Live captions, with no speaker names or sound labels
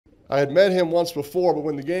I had met him once before, but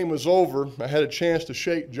when the game was over, I had a chance to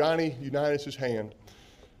shake Johnny Unitas' hand.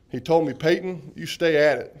 He told me, "Peyton, you stay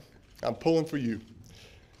at it. I'm pulling for you."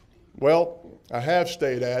 Well, I have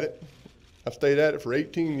stayed at it. I've stayed at it for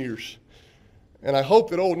 18 years. And I hope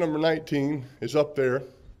that old number 19 is up there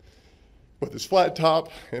with his flat top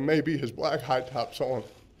and maybe his black high tops on.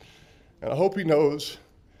 And I hope he knows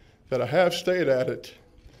that I have stayed at it,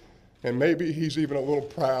 and maybe he's even a little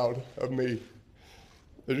proud of me.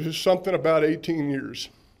 There's just something about 18 years.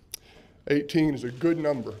 18 is a good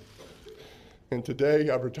number. And today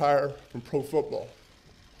I retire from pro football.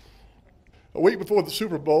 A week before the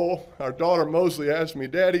Super Bowl, our daughter Mosley asked me,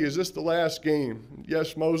 "Daddy, is this the last game?"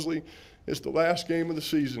 "Yes, Mosley, it's the last game of the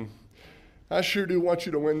season. I sure do want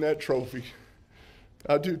you to win that trophy."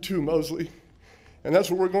 "I do too, Mosley. And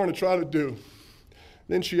that's what we're going to try to do."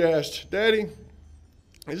 Then she asked, "Daddy,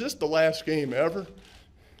 is this the last game ever?"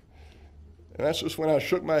 And that's just when I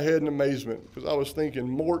shook my head in amazement, because I was thinking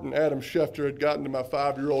Morton Adam Schefter had gotten to my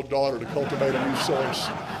 5-year-old daughter to cultivate a new source.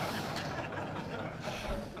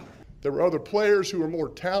 There were other players who were more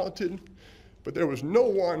talented, but there was no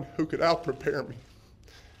one who could out-prepare me.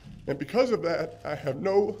 And because of that, I have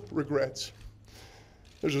no regrets.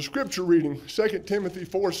 There's a scripture reading, 2 Timothy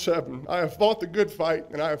 4:7. "I have fought the good fight,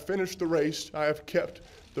 and I have finished the race. I have kept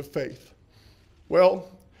the faith." Well,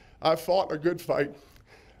 I've fought a good fight.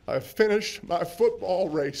 I've finished my football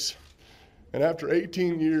race. And after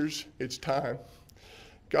 18 years, it's time.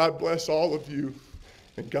 God bless all of you,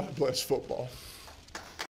 and God bless football.